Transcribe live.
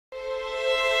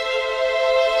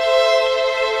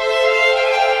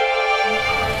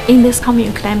In this coming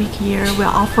academic year, we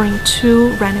are offering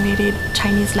 2 renovated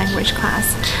Chinese language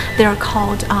class. They are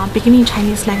called Beginning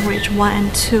Chinese Language 1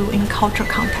 and 2 in Cultural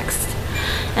Context.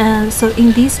 And so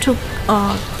in these 2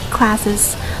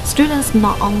 classes, students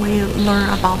not only learn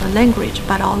about the language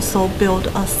but also build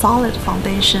a solid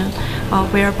foundation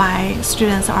whereby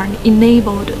students are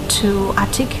enabled to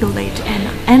articulate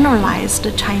and analyze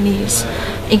the Chinese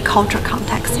in cultural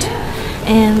context.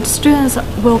 And students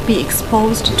will be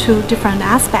exposed to different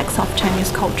aspects of Chinese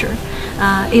culture.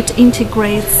 It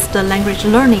integrates the language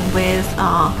learning with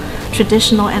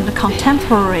traditional and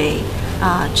contemporary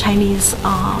Chinese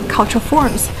cultural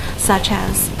forms such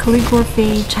as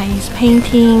calligraphy, Chinese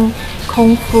painting,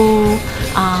 kung fu,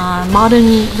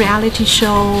 modern reality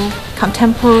show,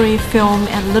 contemporary film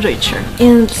and literature.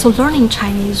 And so learning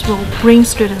Chinese will bring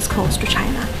students close to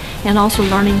China. And also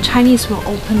learning Chinese will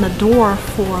open the door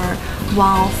for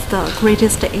one of the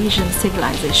greatest Asian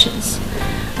civilizations.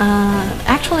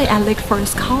 Actually, at Lake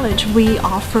Forest College, we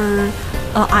offer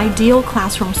an ideal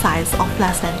classroom size of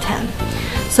less than 10.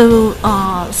 So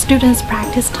students'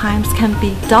 practice times can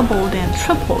be doubled and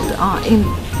tripled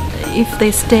if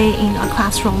they stay in a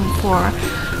classroom for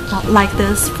like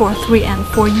this for 3 and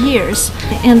 4 years.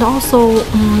 And also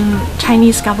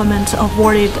Chinese government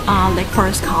awarded Lake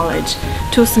Forest College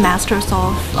 2 semesters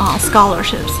of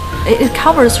scholarships. It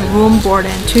covers room, board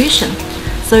and tuition,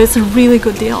 so it's a really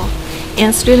good deal.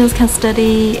 And students can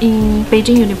study in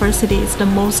Beijing University. It's the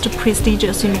most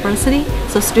prestigious university,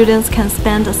 so students can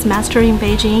spend a semester in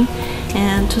Beijing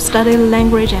and to study the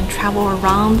language and travel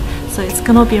around, so it's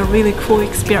gonna be a really cool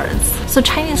experience. So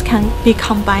Chinese can be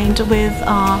combined with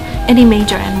any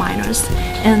major and minors,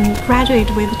 and graduate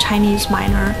with Chinese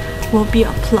minor will be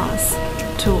a plus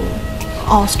to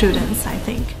all students, I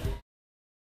think.